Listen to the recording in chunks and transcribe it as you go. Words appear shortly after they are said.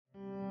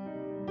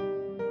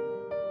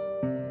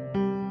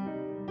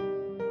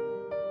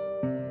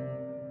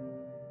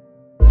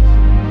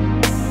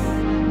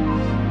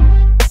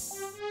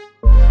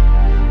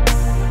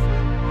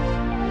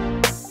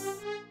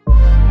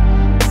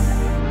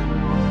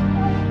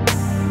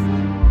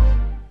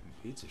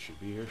should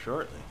be here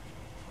shortly.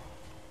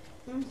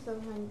 I'm so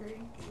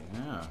hungry.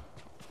 Yeah.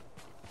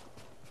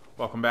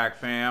 Welcome back,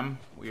 fam.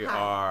 We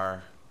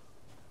are...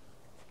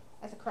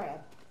 That's a crab.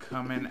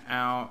 Coming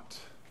out...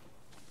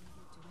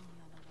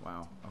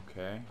 Wow,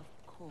 okay.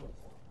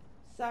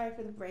 Sorry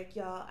for the break,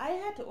 y'all. I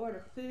had to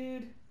order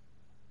food.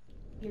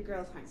 Your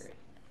girl's hungry.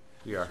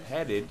 We are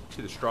headed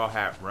to the Straw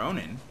Hat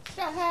Ronin.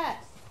 Straw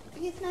hats.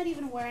 He's not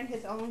even wearing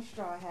his own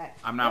straw hat.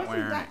 I'm not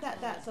There's wearing some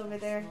dots over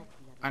there.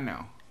 I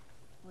know.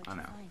 I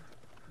know.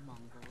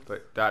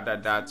 But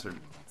dots are...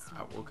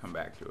 we'll come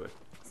back to it.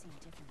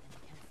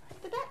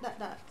 The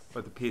dots.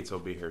 But the pizza will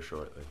be here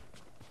shortly.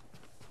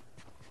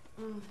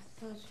 Oh,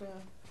 so true.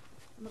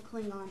 I'm gonna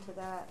cling on to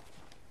that.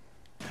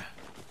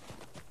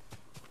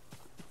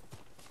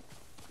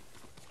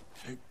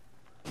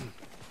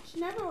 Should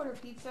never order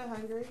pizza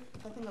hungry.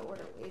 I think I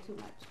order way too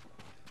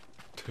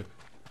much.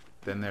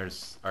 Then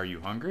there's... Are you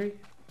hungry?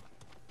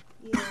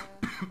 Yeah.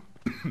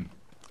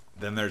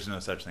 Then there's no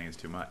such thing as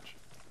too much.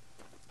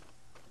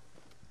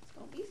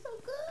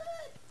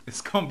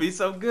 It's gonna be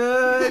so It's good.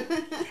 gonna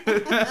be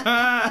so good.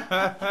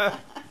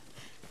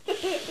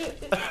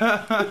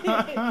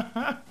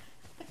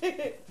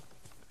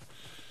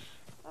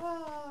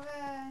 Oh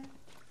man.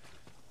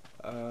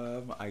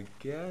 I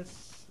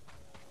guess.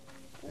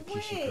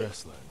 Akishi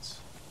grasslands.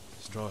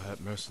 Straw Hat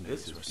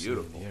mercenaries This is are seen in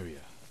beautiful. the area.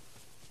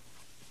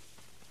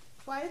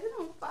 Why is it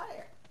on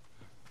fire?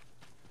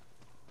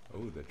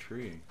 Oh, the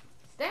tree.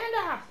 Stand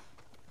off!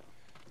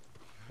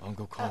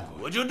 Mongol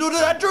convoy. What'd you do to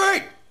that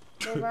tree?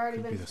 They've already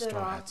Could be been the stood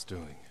Straw off. Hats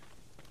doing.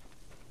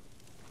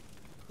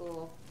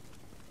 Cool.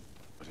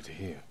 Put it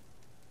here.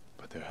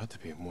 But there had to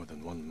be more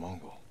than one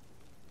Mongol.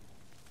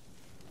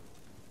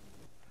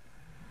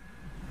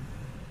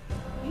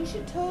 You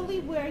should totally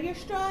wear your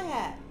straw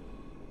hat.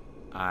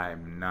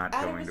 I'm not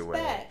Out of going to wear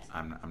it. respect.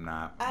 I'm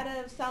not. Out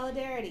of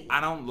solidarity.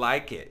 I don't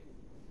like it.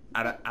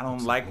 I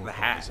don't like the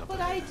hat. But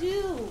I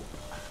do.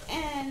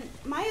 And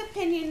my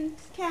opinions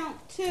count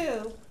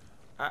too.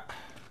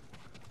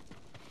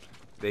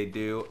 They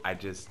do. I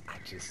just,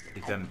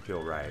 it doesn't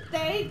feel right.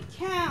 They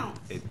count.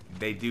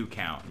 They do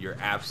count. You're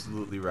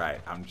absolutely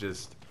right. I'm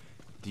just,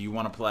 do you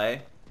want to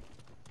play?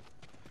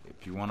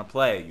 If you want to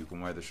play, you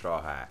can wear the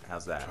straw hat.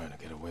 How's that? Trying to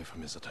get away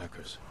from his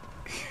attackers.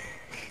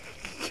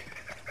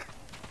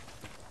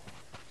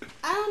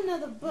 I don't know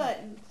the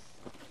buttons.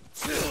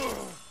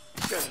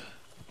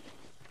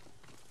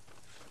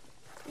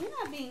 You're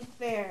not being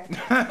fair.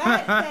 If I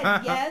had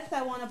said yes,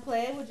 I want to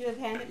play, would you have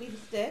handed me the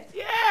stick?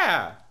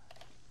 Yeah.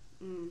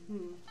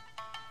 Mm-hmm.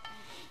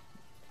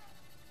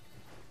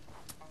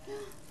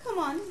 Come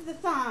on, this is the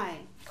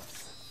sign.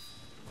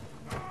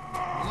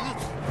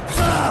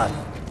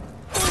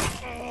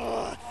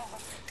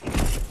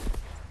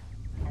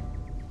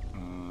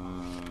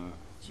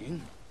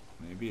 Jin?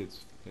 Maybe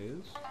it's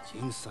his?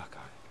 Jin Sakai.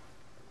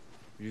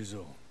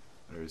 Ryuzo,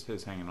 There's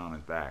his hanging on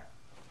his back.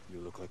 you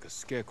look like a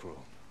scarecrow.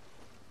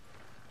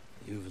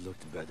 You've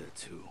looked better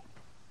too.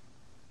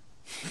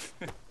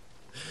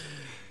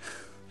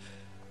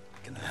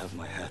 Can I have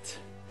my hat?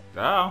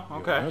 Oh, You're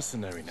okay. a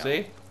mercenary now.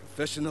 See?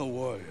 Professional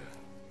warrior.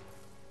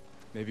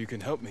 Maybe you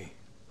can help me.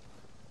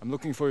 I'm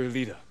looking for your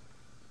leader.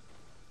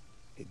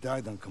 He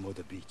died on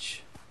Komoda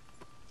Beach.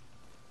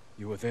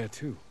 You were there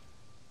too.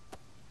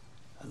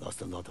 I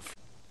lost a lot of...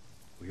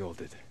 We all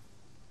did.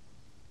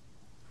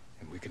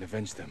 And we can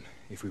avenge them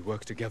if we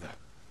work together.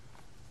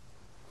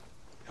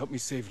 Help me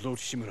save Lord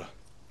Shimura.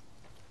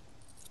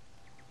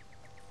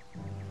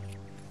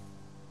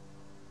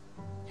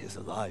 He's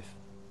alive.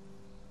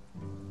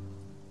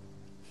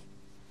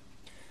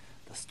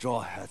 The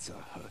Straw Hats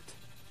are hurt.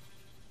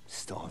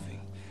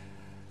 Starving.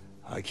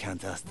 I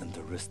can't ask them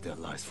to risk their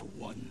lives for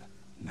one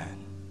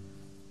man.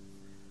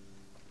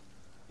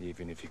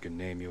 Even if you can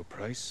name your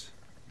price?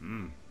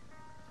 Why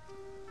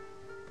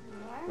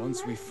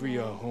Once am we I free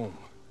here? our home,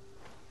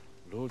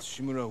 Lord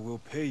Shimura will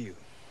pay you.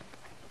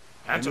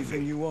 That's a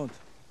Anything you want.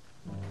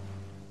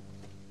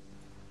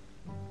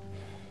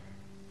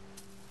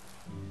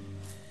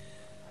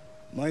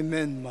 My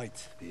men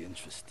might be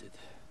interested.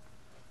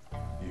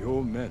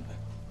 Your men.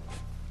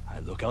 I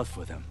look out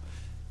for them.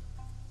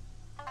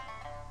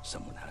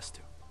 Someone has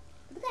to.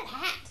 Look at that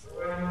hat.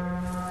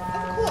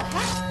 That's a cool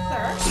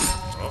hat,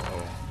 sir.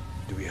 Uh-oh.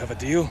 Do we have a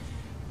deal?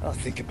 I'll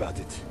think about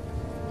it.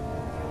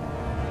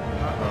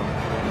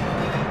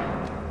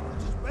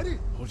 Ready?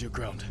 Hold your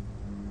ground.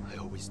 I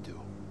always do.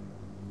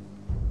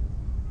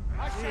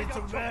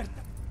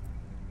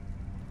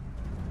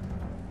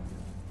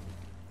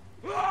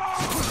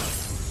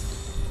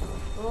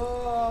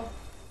 Oh,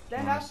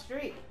 stand off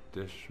street.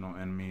 Additional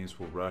enemies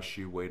will rush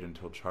you. Wait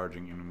until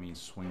charging enemies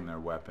swing their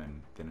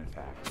weapon, then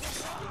attack.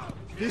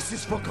 This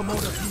is for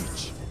Komoda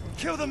Beach.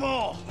 Kill them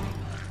all!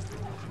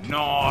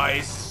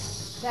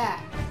 Nice!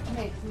 That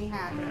makes me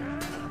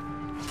happy.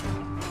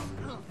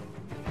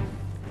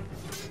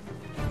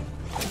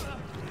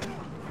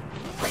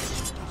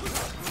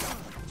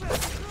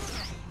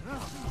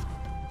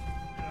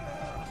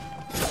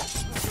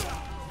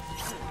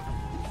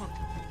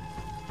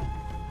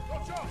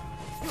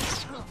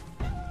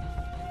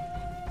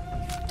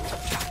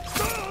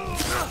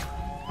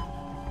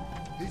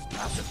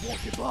 Bastards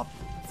won't give up.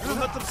 Don't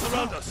let them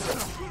surround us.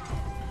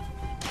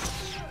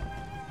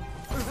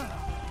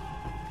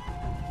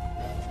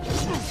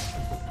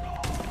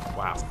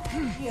 Wow.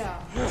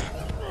 Yeah.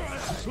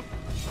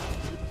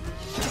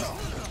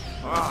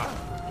 Ah.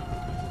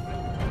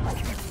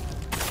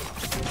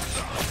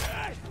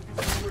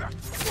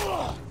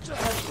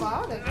 That's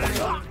wow, that's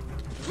great.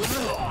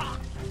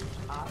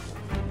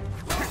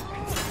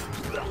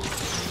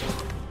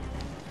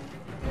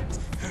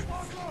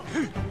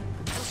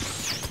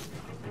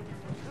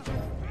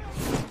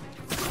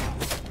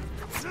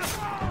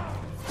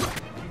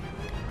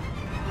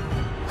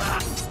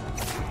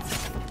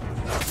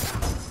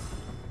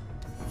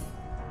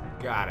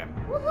 Got him.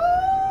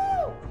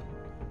 Woohoo!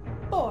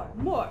 4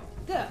 more.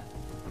 Go.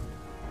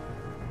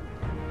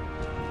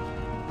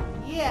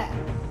 Yeah.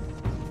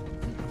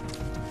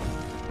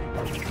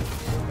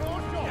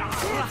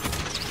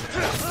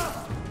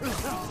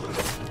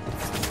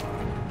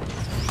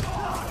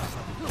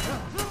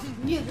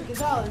 Music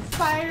is all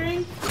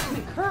inspiring and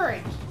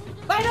encouraging.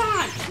 Fight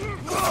on!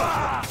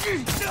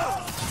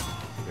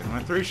 Good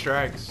one, 3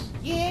 strikes.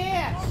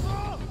 Yeah!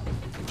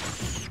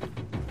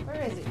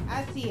 Where is he?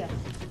 I see him.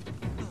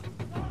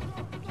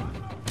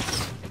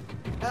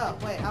 Oh,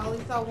 wait, I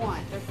only saw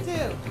 1. There's 2.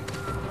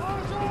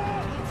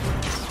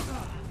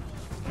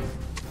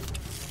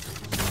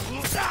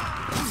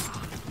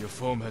 Your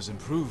form has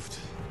improved.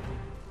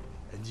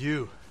 And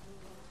you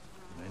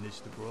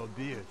managed to grow a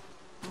beard.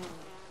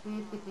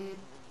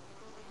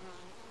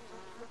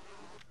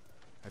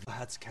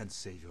 Hats can't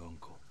save your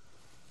uncle.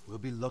 We'll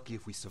be lucky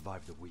if we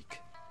survive the week.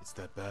 It's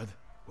that bad?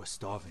 We're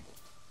starving.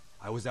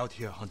 I was out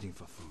here hunting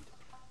for food,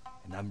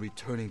 and I'm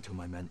returning to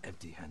my men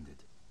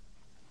empty-handed.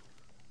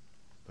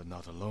 But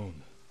not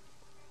alone.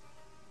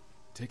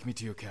 Take me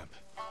to your camp.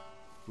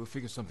 We'll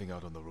figure something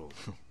out on the road.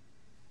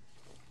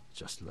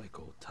 Just like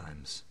old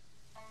times.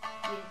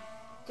 Yeah,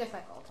 just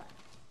like all time.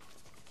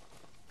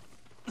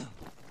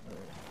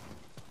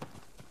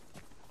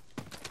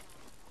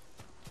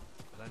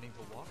 Planning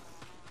to walk?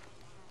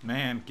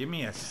 Man, give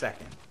me a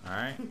second,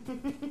 alright?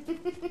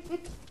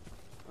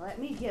 Let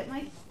me get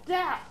my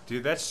stuff.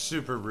 Dude, that's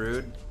super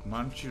rude.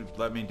 Why don't you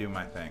let me do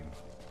my thing?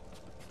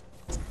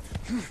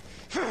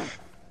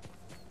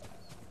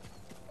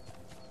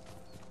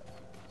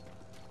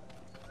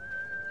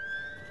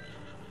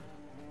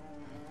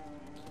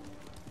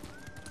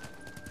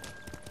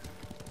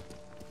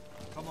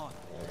 Come on.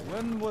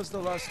 When was the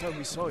last time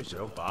we saw each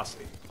other? So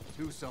bossy.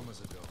 2 summers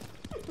ago.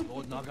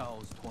 Lord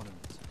Nagao's tournament.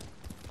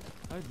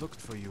 I looked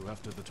for you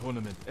after the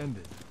tournament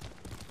ended.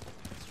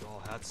 Straw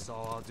Hats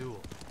saw our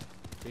duel.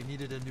 They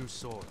needed a new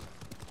sword.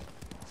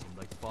 Seemed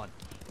like fun.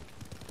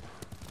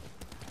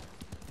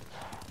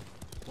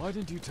 Why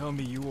didn't you tell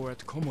me you were at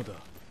Komoda?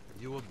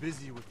 You were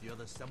busy with the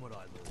other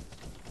samurai lords.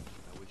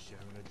 I was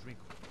sharing a drink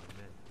with my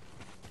men.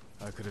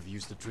 I could have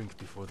used a drink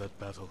before that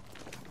battle.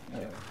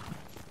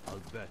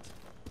 I'll bet.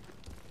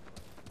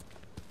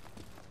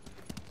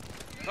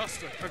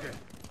 Faster, Kage!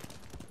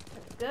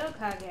 Let's go,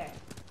 Kage.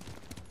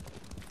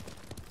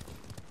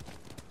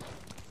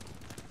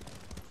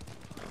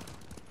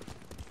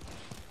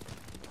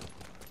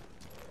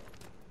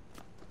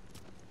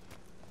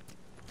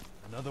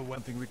 Another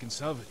one thing we can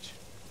salvage.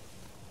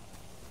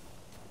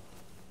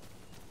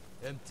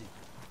 Empty.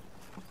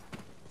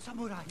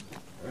 Samurai!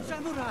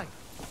 Samurai!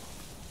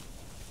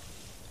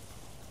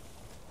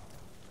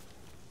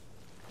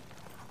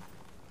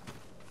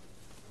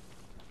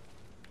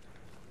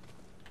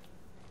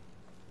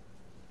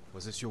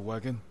 Was this your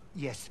wagon?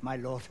 Yes, my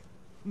lord.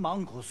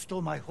 Mongols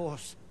stole my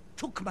horse,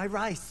 took my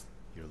rice.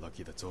 You're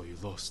lucky that's all you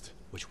lost.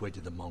 Which way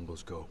did the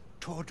Mongols go?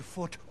 Toward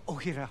Fort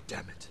Ohira.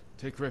 Damn it.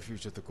 Take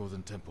refuge at the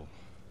Golden Temple.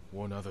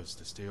 Warn others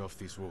to stay off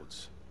these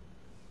roads.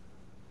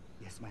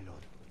 Yes, my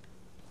lord.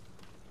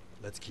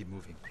 Let's keep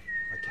moving.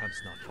 My camp's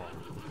not far.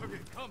 Okay,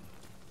 come!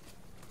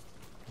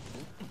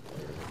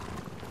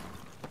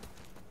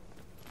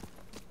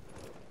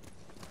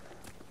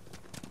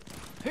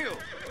 Hail!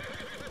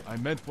 I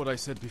meant what I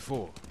said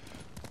before.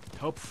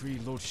 Help free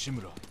Lord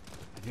Shimura,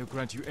 and he'll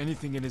grant you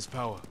anything in his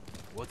power.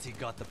 What's he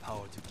got the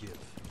power to give?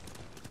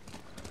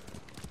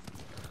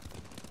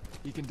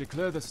 He can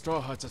declare the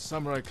Straw Hats a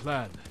samurai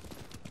clan,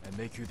 and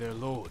make you their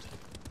lord.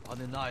 On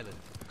an island,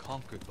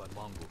 conquered by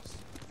Mongols.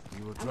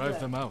 You will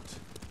drive them out.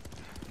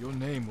 Your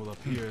name will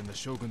appear in the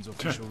Shogun's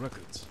official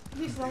records.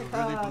 He's You like,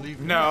 really believe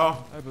in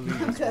No. I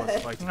believe it's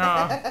worth fighting.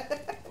 No.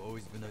 that?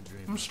 Always been a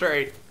dream. I'm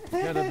straight. It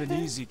can't have been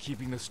easy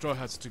keeping the Straw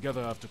Hats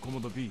together after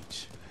Komodo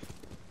Beach.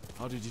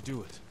 How did you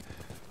do it?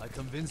 I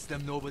convinced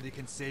them nobody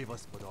can save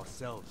us but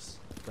ourselves.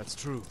 That's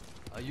true.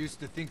 I used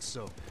to think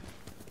so.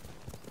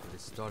 But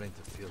it's starting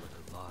to feel like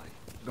a lie.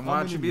 Then How why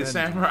don't many you be a men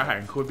samurai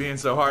and quit being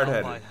so Not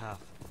hard-headed? by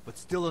half, but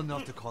still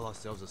enough to call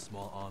ourselves a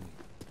small army.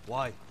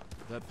 Why?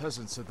 That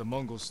peasant said the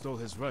Mongols stole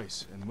his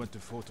rice and went to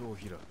Fort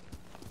Ohira.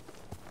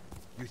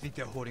 You think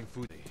they're hoarding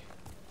food?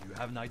 Do you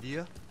have an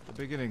idea? The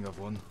beginning of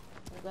one.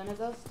 we're gonna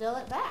go steal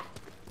it back.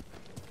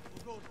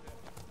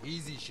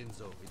 Easy,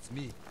 Shinzo. It's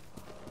me.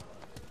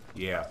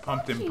 Yeah,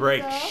 pumped and Shinzo.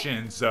 brakes,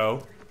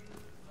 Shinzo.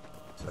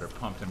 Better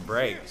pumped and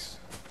brakes.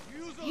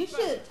 You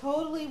should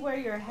totally wear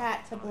your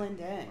hat to blend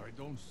in. I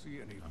don't see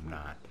any. I'm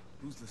not.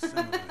 Who's the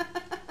samurai?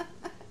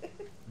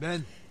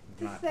 Men,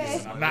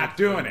 I'm not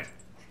doing it.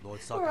 Lord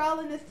We're Saka. all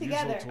in this Ryuzo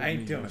together. told I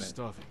ain't me doing you're it.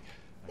 starving.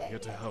 I'm here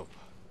to help.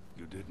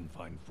 You didn't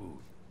find food.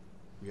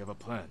 We have a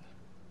plan.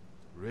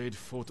 Raid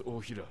Fort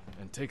Ohira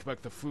and take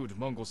back the food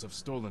Mongols have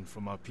stolen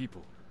from our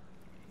people.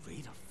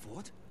 Raid a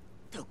fort?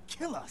 They'll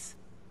kill us.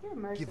 You're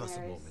mercenaries. Give us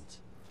a moment.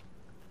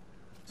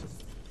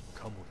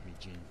 Come with me,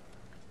 Jin.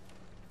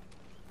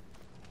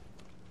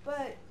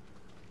 But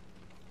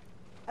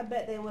I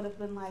bet they would have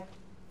been like,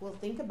 "Well,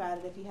 think about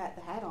it if you had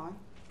the hat on."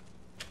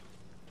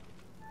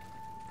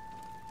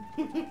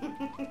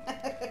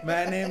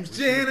 My name's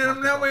Jin and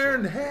I'm not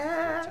wearing the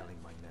hat. Telling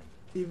my men.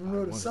 Even I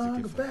wrote a wanted to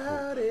song give them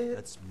about it.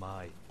 That's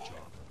my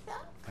job.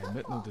 I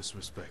meant no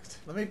disrespect.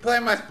 Let me play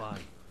my... Fine.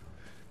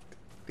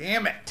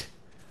 Damn it.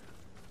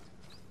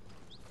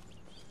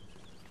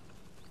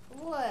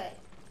 What?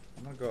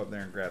 I'm gonna go up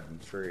there and grab them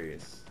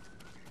trees.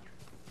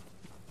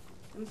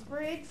 Them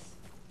sprigs?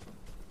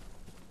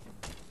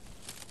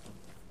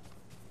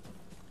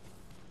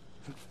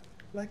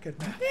 Like a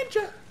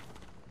ninja.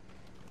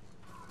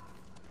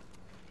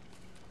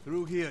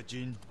 Through here,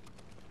 Jin.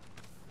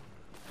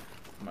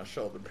 My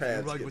shoulder You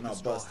pads ride getting with the all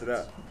straw busted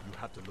hats. up. You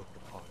have to look the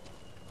part.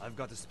 I've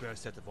got a spare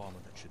set of armor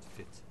that should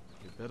fit.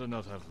 You better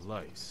not have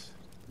lice.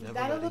 You Never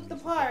gotta letting look the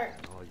me forget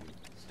part. that, are you?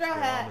 Straw Your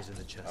hat. armor's in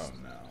the chest.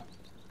 Oh no.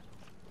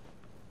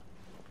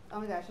 Oh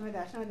my gosh, oh my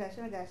gosh, oh my gosh,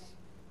 oh my gosh.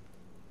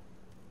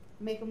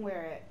 Make him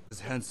wear it. As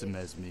handsome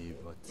as me,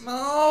 but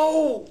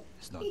No!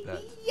 it's not bad.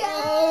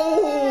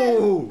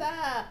 No!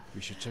 Yes! We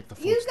should check the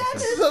You fort's guys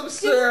This defense. is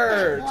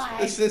absurd! Stupid wife.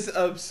 This is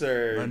My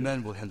absurd.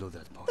 men will handle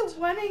that part. The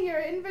one in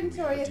your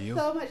inventory a is deal?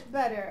 so much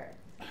better.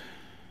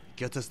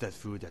 Get us that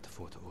food at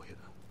Fort Ohira.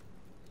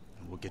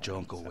 And we'll get your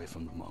uncle away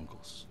from the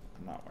Mongols.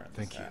 I'm not wearing this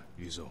Thank you, hat.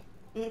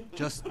 Yuzo.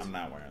 Just I'm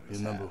not wearing this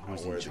remember hat.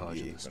 who's I'll wear in charge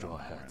of geek, the but straw I'm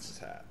not wearing hats. this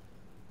hat.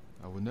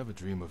 I would never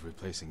dream of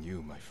replacing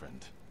you, my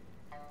friend.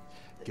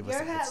 give us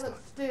Your a head hat start.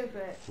 looks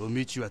stupid. We'll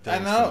meet you at the I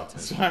old know, cemetery.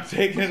 so I'm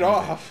taking it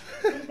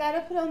off. You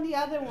gotta put on the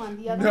other one.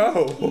 The other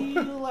No. one's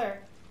cooler.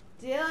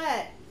 Do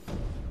it.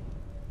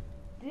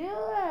 Do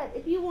it.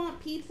 If you want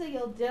pizza,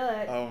 you'll do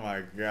it. Oh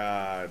my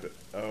god.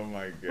 Oh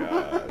my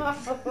god.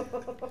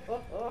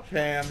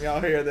 Pam, y'all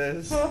hear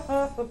this?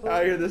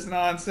 Y'all hear this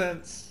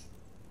nonsense?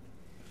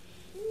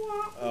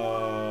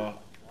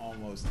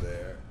 Almost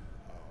there.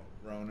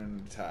 Oh,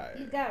 Ronin attire.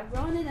 You got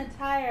Ronin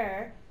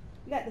attire.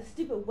 You got the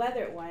stupid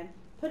weathered one.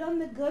 Put on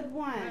the good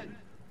one.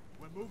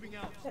 We're moving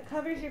out. That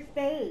covers your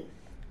face.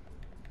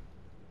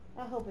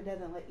 I hope it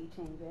doesn't let you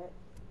change it.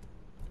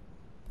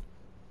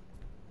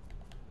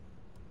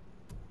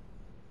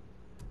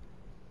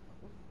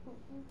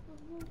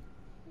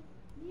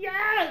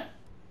 Yes!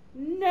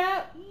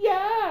 No,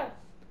 yes!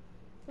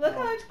 Look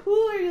how much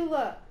cooler you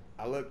look.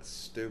 I look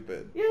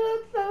stupid. You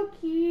look so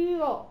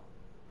cute. I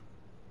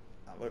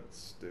look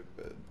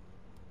stupid.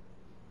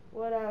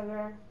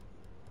 Whatever.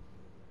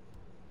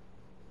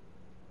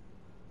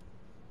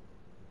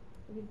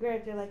 It'd be great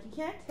if they're like, you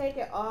can't take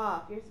it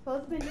off. You're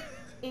supposed to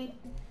be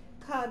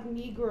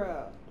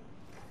incognito.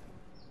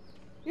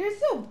 You're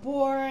so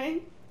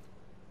boring.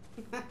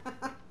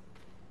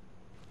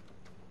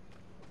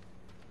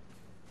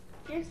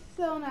 You're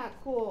so not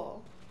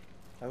cool.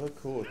 I look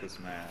cool with this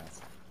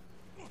mask.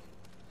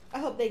 I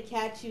hope they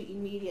catch you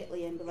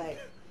immediately and be like,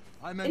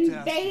 I meant to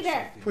ask you Invader!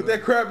 something. Put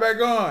that crap back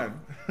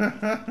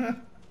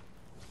on.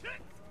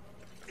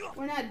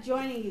 we're not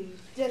joining you,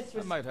 you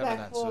I might have an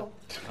disrespectful.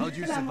 How'd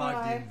you survive the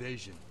samurai."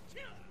 invasion?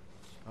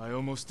 I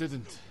almost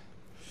didn't.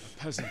 A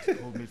peasant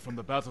pulled me from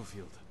the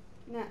battlefield.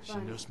 Not She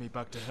funny. nursed me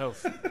back to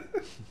health.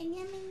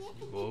 You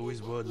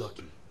always were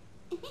lucky.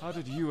 How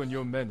did you and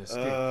your men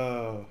escape?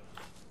 Oh.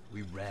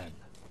 We ran.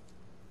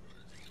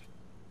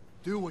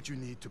 Do what you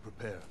need to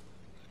prepare.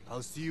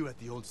 I'll see you at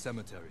the old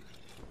cemetery.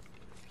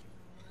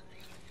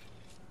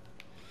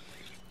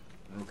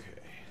 Okay.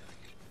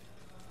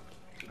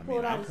 I Pulled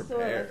mean, out I'm his sword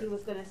like he prepared.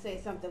 was gonna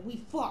say something. We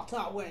fought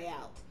our way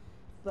out.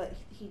 But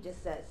he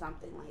just said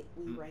something like,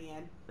 we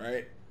ran.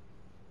 Right?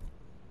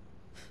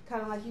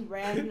 Kind of like you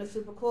ran in a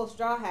super cool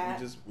straw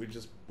hat.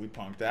 We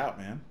punked out,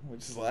 man. We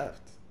just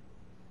left.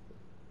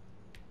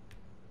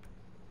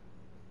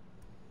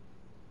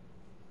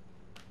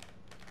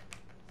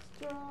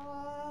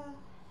 Straw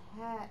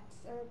hats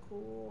are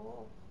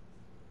cool.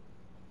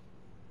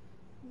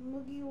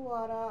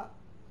 Mugiwara.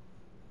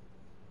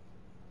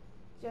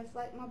 Just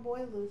like my boy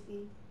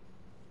Luffy.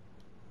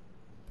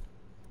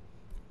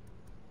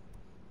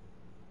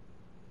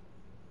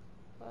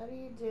 What are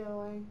you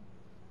doing?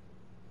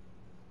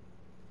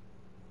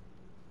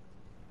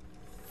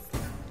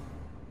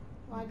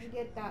 Why'd you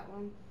get that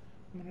one?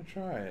 I'm gonna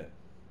try it.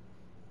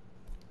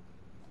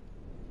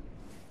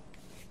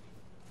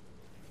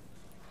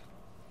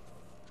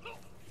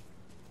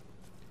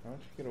 Why don't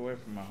you get away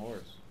from my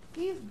horse?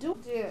 He's do.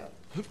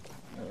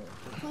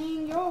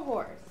 Clean your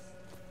horse.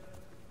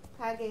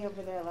 Kage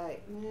over there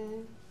like,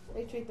 man,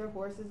 they treat their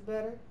horses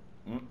better.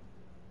 Mm.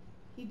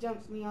 He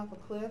jumps me off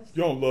of cliffs.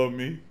 You don't love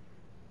me.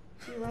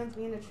 He runs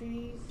me into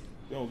trees.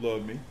 You don't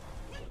love me.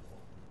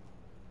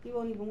 He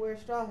won't even wear a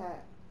straw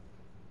hat.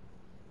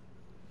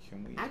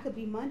 Can we? I could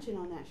be munching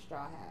on that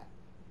straw hat.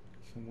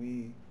 Can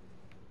we?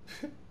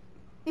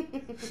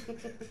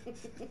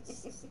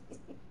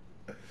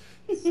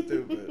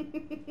 Stupid.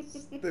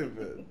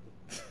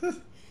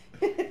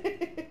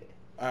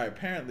 Alright,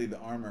 apparently the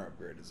armor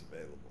upgrade is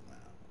available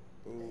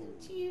now. Ooh.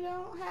 You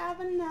don't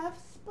have enough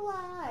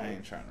supplies. I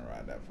ain't trying to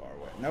ride that far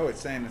away. No, it's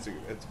saying it's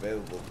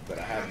available, but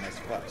I have enough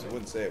supplies. It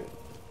wouldn't say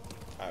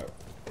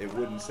it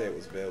wouldn't say it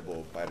was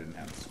available if I didn't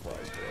have the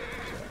supplies for it.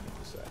 That's what I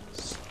need to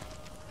say.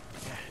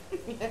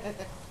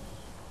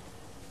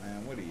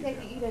 Man, what are you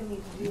doing? You didn't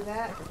need to do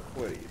that.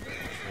 What are you doing?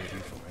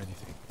 Ready for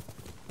anything.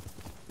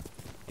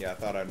 Yeah, I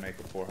thought I'd make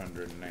a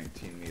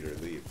 419-meter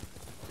leap.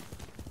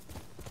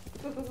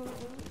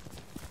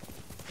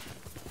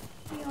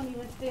 You don't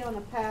even stay on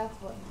the path,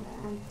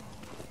 man.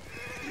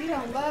 You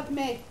don't love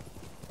me.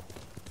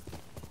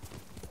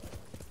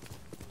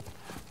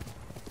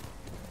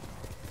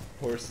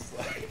 Horse is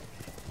like,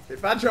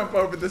 if I jump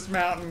over this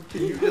mountain,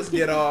 can you just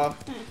get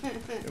off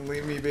and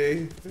leave me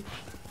be?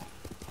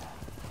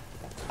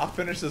 I'll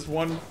finish this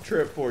one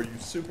trip for you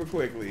super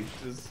quickly,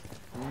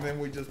 and then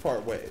we just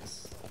part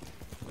ways.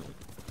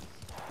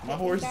 My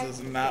horse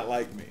does not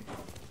like me.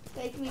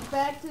 Take me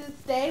back to the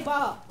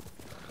stable.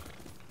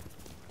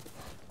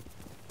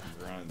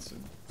 Grunts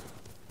and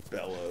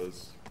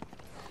bellows.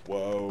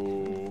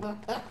 Whoa.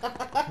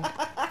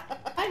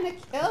 Trying to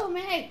kill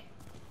me.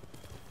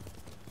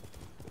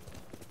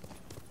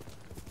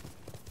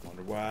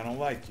 Wonder why I don't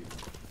like you.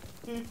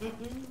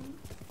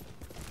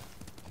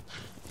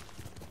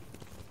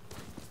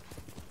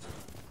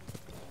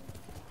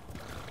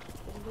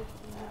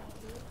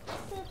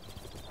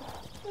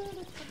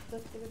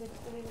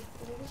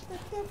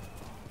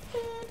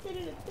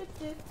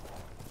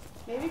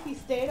 Maybe if you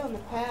stayed on the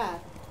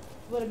path,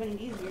 it would have been an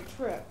easier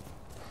trip.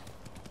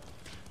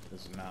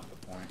 This is not the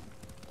point.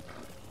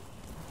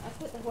 That's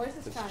what the horse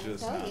is This trying is to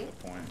just tell not you.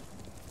 the point.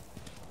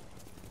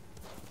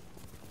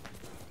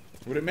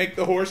 Would it make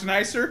the horse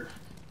nicer?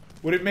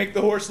 Would it make the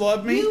horse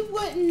love me? You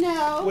wouldn't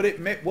know. Would it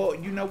make, well,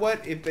 you know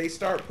what? If they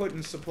start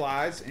putting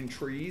supplies and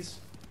trees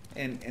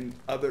and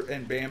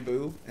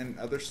bamboo and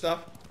other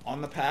stuff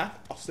on the path,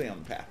 I'll stay on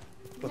the path.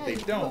 But No, they you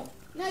don't. won't.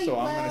 No, you so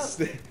I'm gonna won't.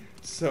 stay.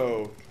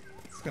 So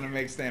it's gonna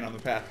make staying on the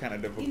path kind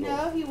of difficult. You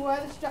know, he wore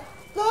the straw.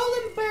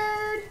 Golden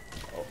bird!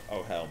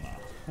 Oh hell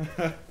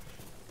no.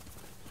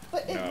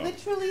 But it No.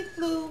 literally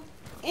flew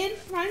in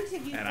front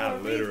of you And for I a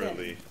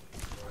literally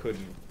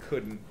reason.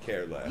 couldn't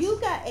care less. You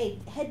got a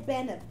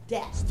headband of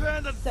death.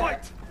 Stand and sir.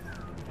 fight!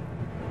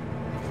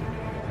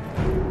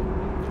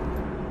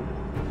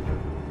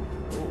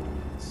 Ooh,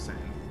 sand.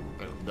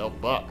 They'll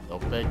buck. They'll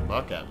fake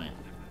buck at me.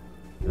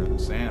 Turn the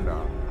sand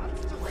off.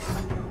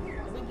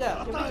 Here we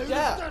go. Here we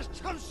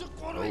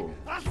go.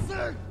 Oh.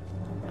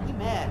 You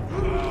mad?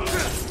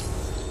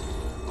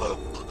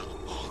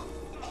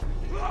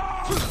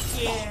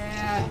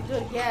 Yeah. Do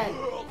it again.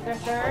 Their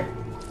third.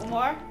 One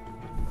more.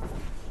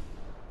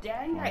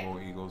 Dang right.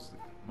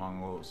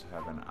 Mongols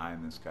have an eye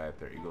in the sky. If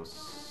their eagles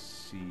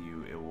see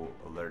you, it will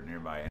alert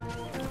nearby.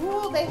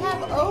 Cool. They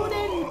have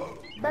Odin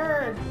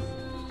birds.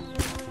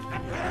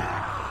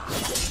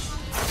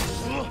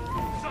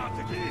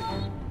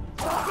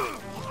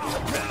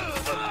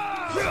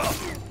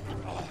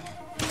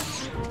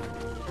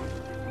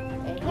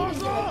 Hey, he didn't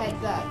give a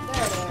heads up.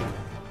 There it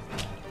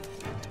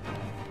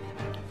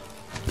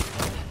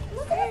is.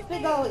 Look at this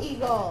big old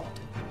eagle.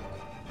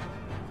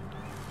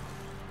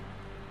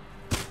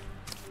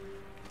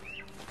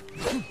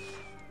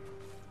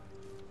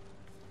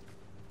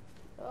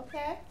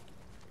 Okay.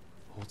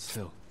 Hold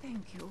still.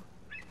 Thank you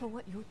for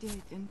what you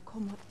did in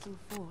Komatsu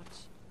Forge.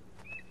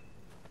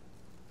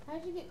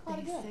 How'd you get caught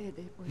They again? said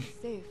it was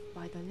safe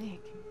by the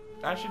lake.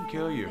 I should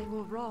kill They you.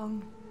 were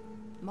wrong.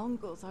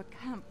 Mongols are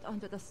camped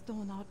under the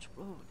Stone Arch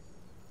Road.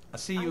 I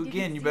see I you didn't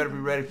again. You see better be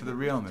them ready for the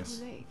until it was realness.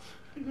 too late.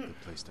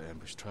 Good place to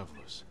ambush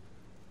travelers.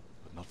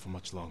 But not for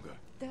much longer.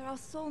 There are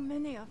so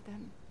many of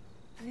them.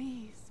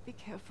 Please be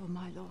careful,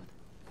 my lord.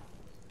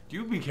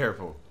 You be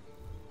careful.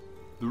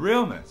 The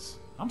realness.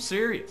 I'm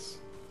serious.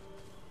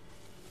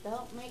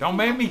 Don't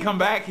make me come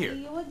back See here.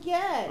 you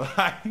again.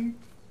 I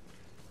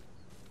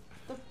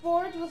The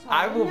forge was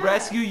hard will enough.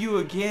 rescue you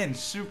again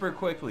super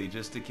quickly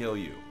just to kill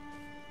you.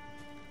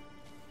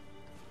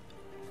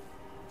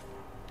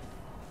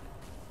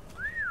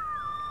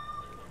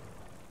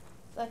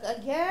 Like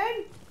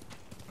again?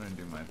 I'm gonna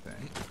do my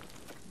thing.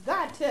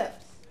 God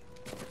tips.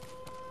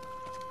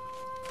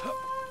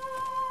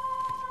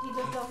 You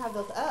just don't have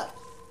those ups.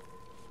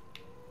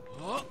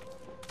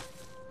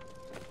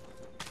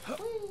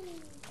 Whee.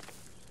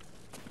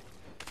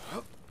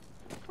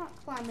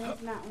 Can't climb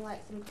this mountain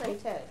like some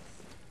Kratos.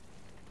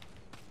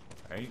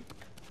 Right?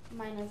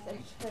 Minus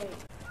a trait.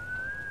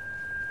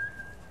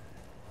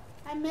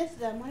 I miss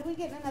them. When are we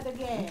getting another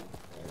game?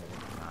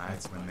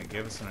 It's when they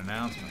give us an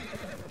announcement.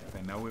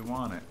 They know we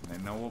want it. They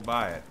know we'll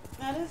buy it.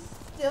 That is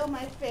still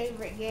my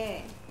favorite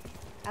game.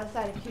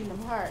 Outside of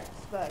Kingdom Hearts,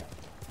 but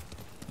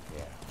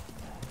Yeah.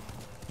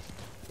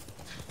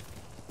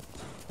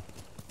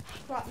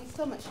 it brought me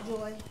so much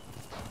joy.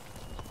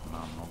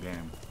 phenomenal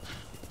game.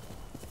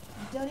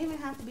 You don't even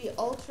have to be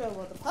ultra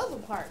with the puzzle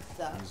part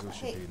stuff. Ryuzo I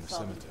should be hate in the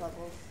solving cemetery.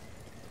 puzzles.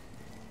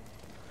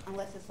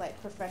 Unless it's like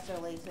Professor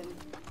Layton.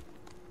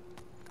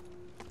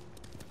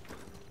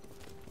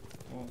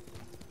 Well,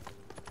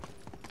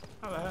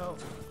 how the hell?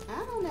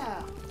 I don't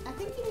know. I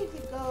think you need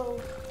to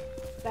go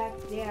back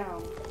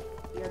down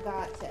your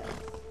god test.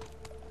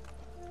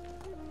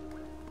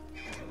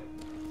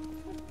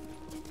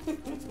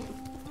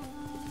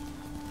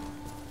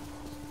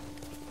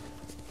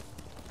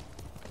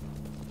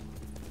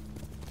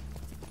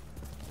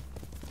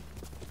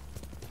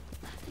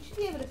 You should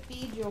be able to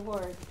feed your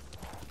horse.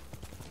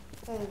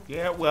 'Cause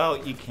Yeah, well,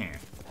 you can't.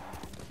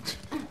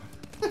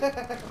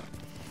 that's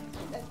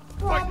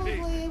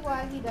probably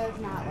why he does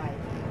not like it.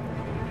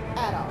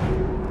 At all.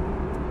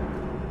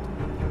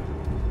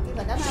 He's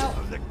like, I'm out.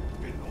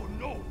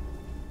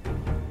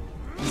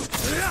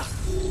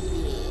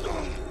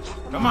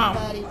 Come on.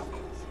 Buddy.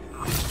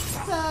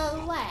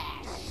 Slash.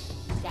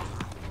 Yeah.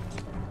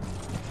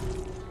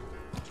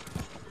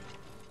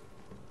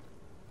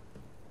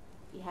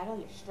 You had on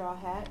your straw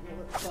hat, you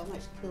look so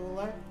much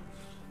cooler.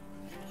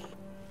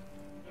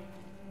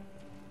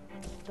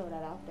 Throw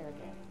that out there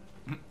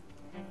again.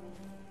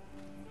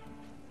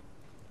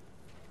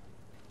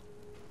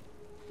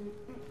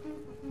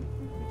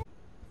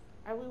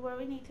 Are we where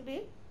we need to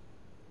be?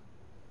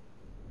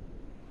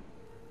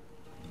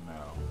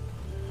 No.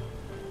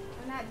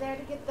 We're not there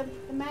to get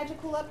the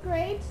magical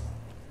upgrades?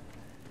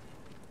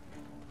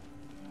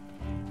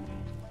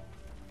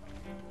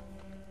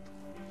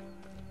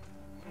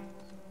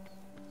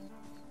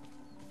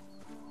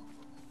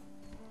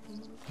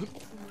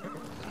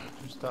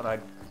 Just thought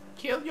I'd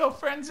kill your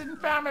friends and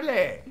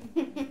family.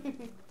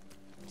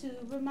 To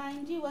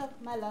remind you of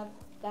my love.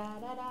 Da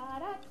da da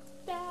da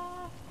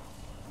da.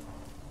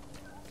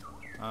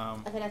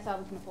 Okay, that's all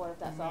we can afford if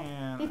that's all.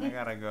 Man, I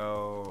gotta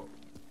go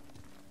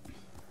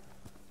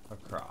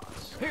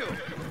across.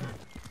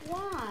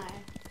 Why?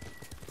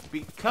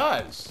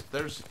 Because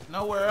there's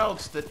nowhere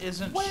else that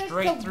isn't Where's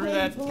straight the through wind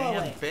that blowing?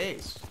 damn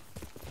base.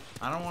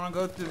 I don't want to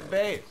go through the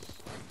base.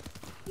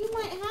 You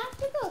might have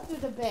to go through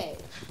the base.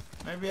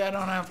 Maybe I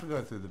don't have to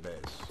go through the base.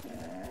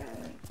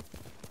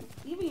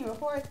 Even your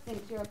horse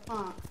thinks you're a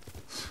punk.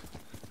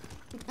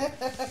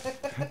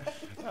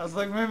 I was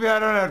like, maybe I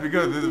don't have to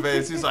go through the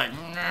base. He's like,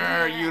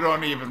 "Nah, you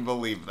don't even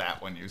believe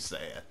that when you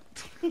say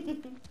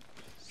it."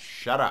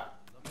 Shut up.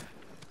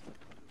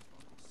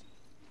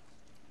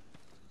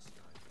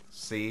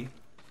 See?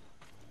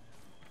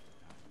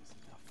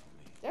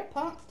 They're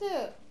punks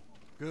too.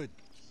 Good.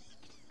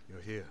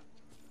 You're here.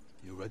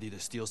 You ready to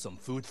steal some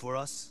food for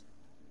us?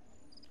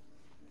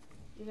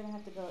 You're gonna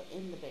have to go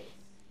in the base.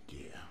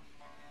 Yeah.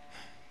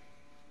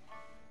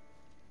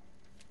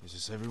 Is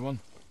this everyone?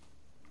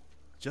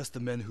 Just the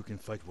men who can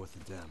fight worth a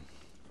damn.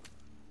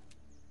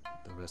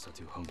 The rest are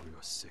too hungry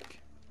or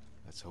sick.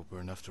 Let's hope we're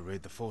enough to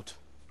raid the fort.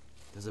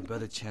 There's a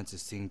better chance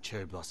of seeing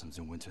cherry blossoms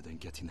in winter than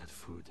getting that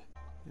food.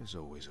 There's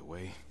always a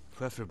way.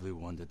 Preferably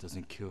one that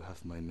doesn't kill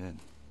half my men.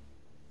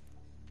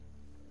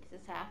 Is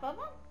this half of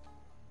them?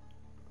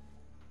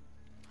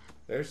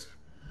 There's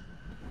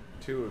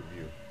two of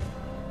you.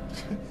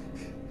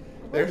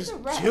 Where's There's the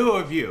rest? two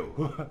of you.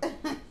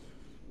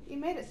 You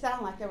made it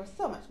sound like there was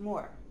so much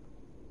more.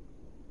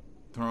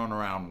 Throwing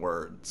around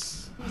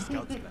words.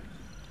 Scouts back.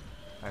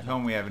 At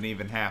home we have an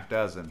even half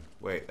dozen.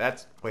 Wait,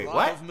 wait, Lot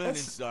what? of men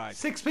That's inside.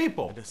 6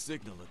 people. And a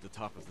signal at the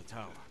top of the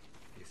tower.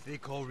 If they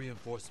call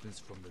reinforcements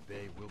from the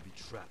bay, we'll be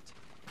trapped.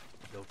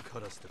 They'll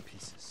cut us to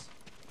pieces.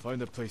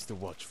 Find a place to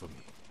watch for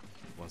me.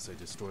 Once they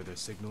destroy their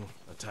signal,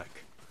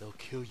 attack. They'll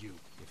kill you.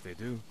 If they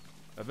do,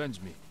 avenge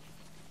me.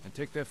 And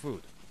take their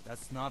food.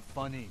 That's not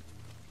funny.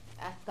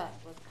 I thought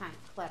it was kind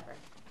of clever.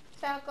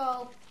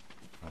 Chuckle.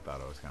 I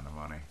thought it was kind of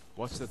funny.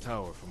 Watch the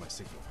tower for my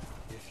signal.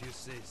 If you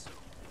say so.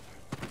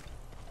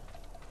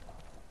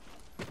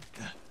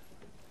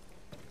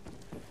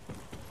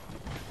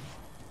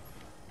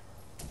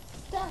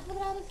 Stuff, look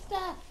at all the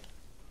stuff.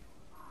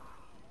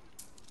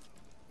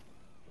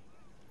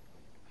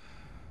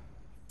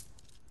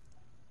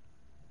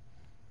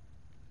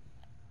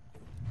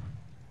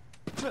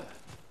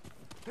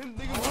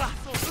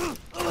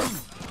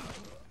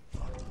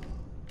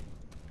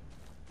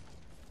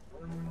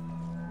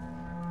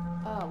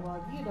 Oh, well,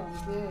 you done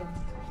good.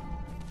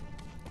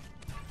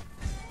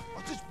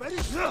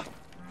 Dude.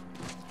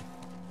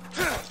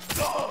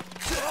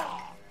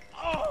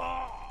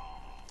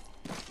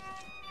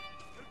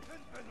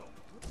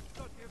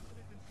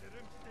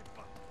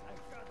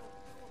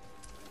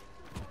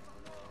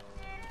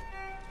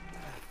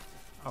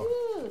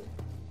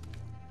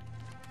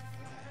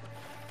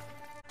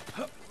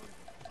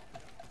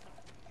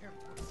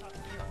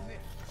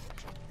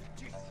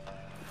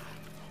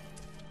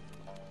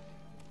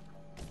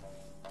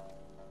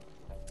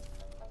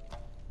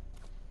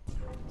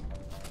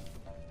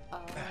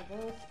 All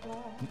those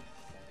flags.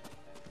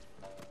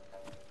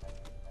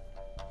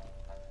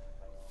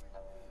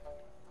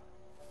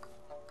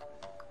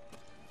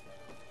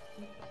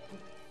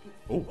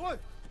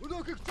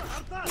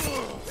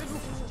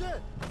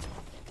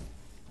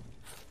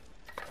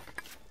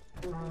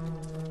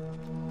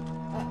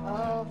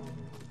 Uh-oh.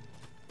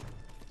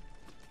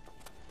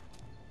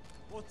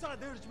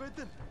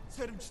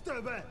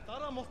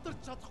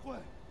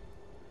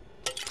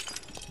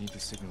 Need to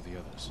signal the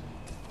others.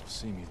 They'll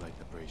see me light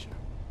the brazier.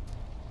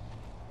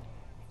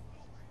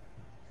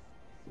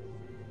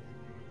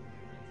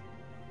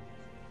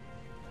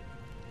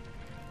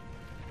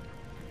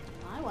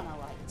 I want to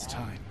light It's that.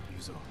 time,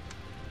 Ryuzo.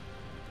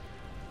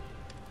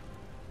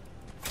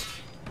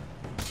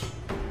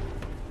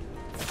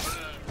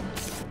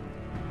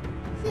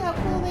 See how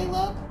cool they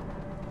look?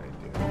 They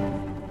do.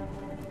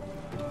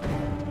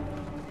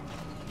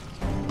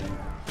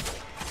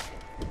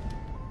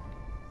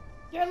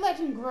 Your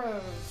legend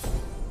grows.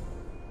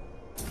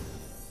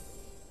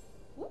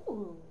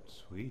 Ooh.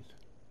 Sweet.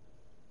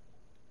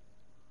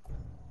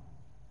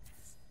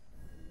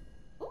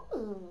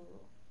 Ooh.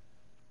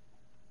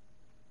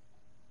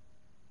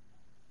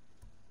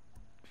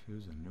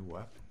 Choose a new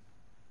weapon.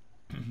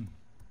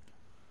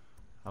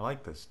 I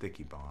like the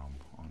sticky bomb,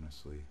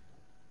 honestly.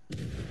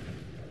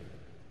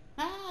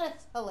 Ah,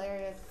 that's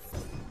hilarious.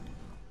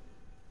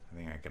 I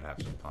think I could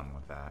have some fun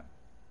with that.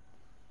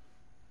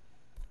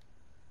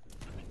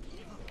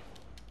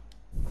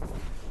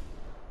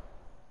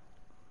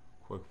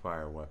 Quick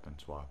fire weapon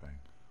swapping.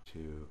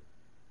 To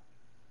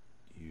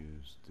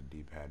use the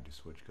D-pad to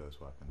switch ghost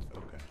weapons.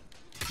 Okay.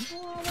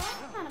 Well, that's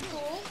kind of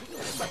cool.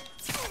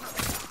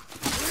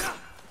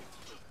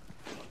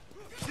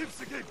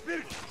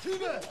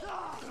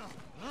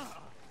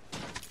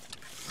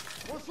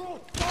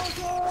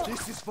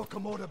 This is for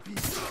Komoda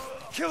beasts.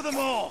 Kill them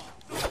all!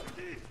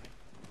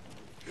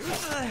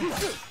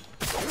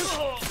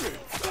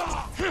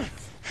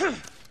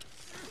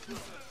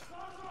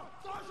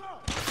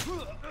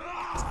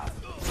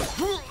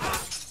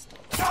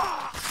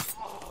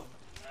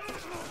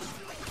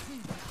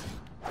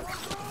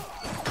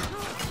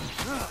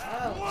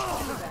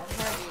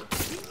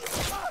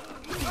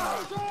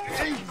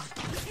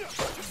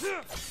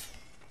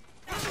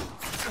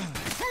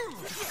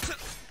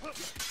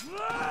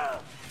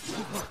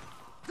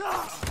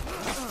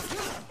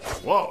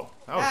 Whoa,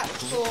 that was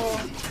That's cool.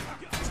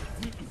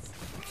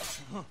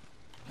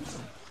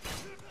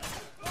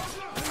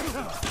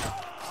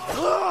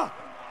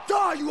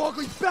 Die, you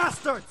ugly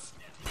bastards!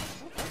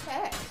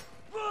 Okay.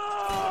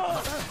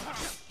 Oh.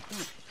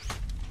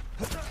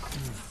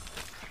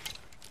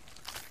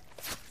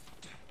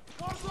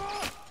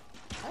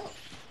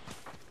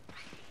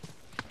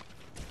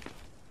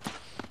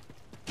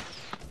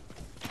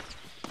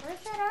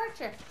 Where's that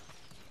archer?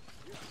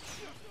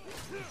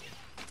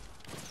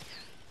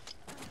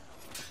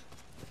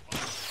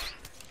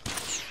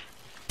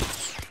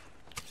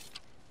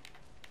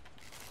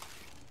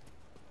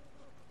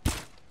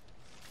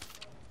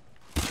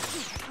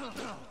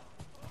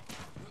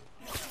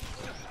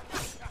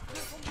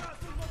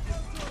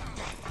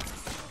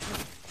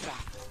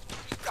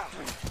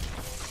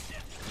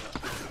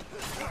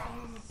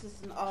 This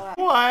is an all-out.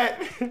 What?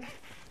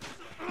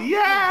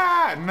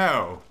 Yeah!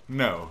 No,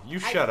 no, you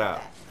I shut get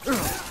up. that.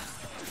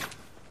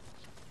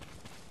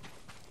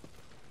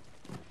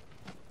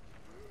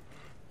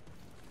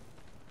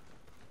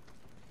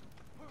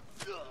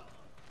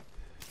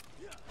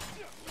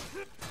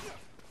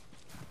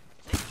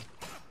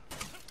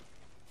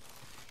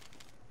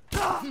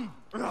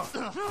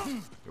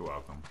 You're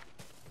welcome.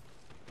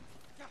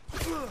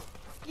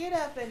 Get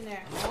up in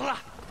there.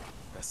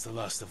 That's the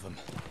last of them.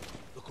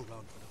 Look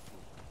around for the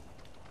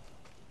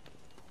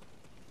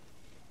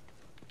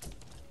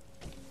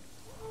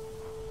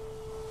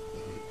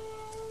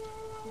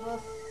We'll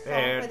song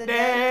They're for the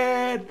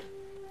dead. dead!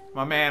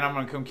 My man, I'm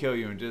gonna come kill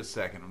you in just a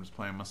second. I'm just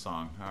playing my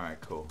song. Alright,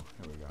 cool.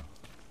 Here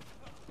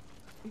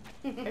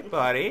we go. Hey,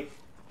 buddy.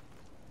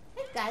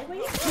 Hey guy, where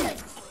you going?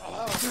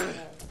 Oh, no.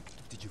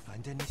 Did you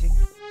find anything?